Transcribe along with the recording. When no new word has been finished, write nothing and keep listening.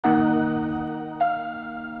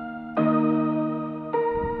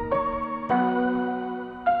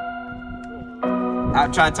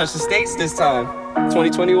I'm trying to touch the States this time.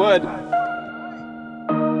 2021.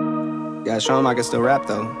 Gotta show him I can still rap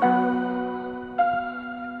though.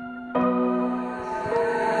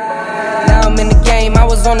 Now I'm in the game, I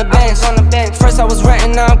was on the bench. First I was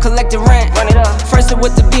renting, now I'm collecting rent. First it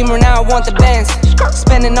with the Beamer, now I want the Benz.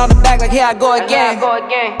 Spending all the back like here I go again.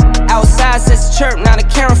 Outside says chirp, now the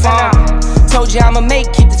camera phone. Told you I'ma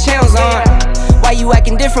keep the channels on. Why you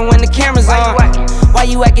acting different when the camera's on? Why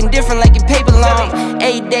you acting different like your paper long?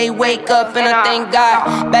 8 day wake up and I thank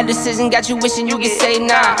God. Bad decision got you wishing you could say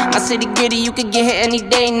nah. My city gritty, you could get hit any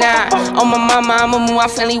day now. On my mama, I'ma move my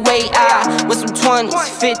family way out. With some 20s,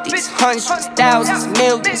 50s, hundreds, thousands,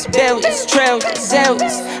 millions, billions, trillions,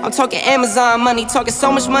 zillions. I'm talking Amazon money, talking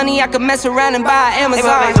so much money I could mess around and buy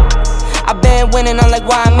Amazon. I been winning, I'm like,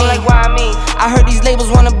 why me? I heard these labels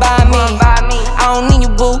wanna buy me. I don't need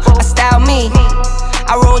you, boo, I style me.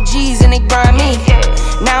 I roll G's and they grind me.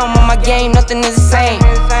 Now I'm on my game, nothing is the same.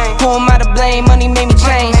 Who am I to blame? Money made me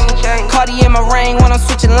change. Cardi in my ring when I'm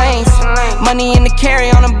switching lanes. Money in the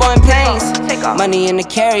carry on them Boeing planes. Money in the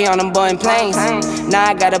carry on them Boeing planes. Now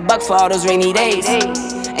I got a buck for all those rainy days.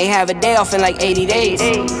 Ain't have a day off in like 80 days.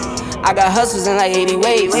 I got hustles in like 80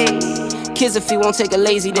 ways. Kids if he won't take a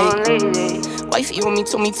lazy day. Wifey on me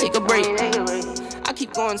told me take a break. I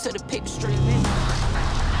keep going to the paper straight.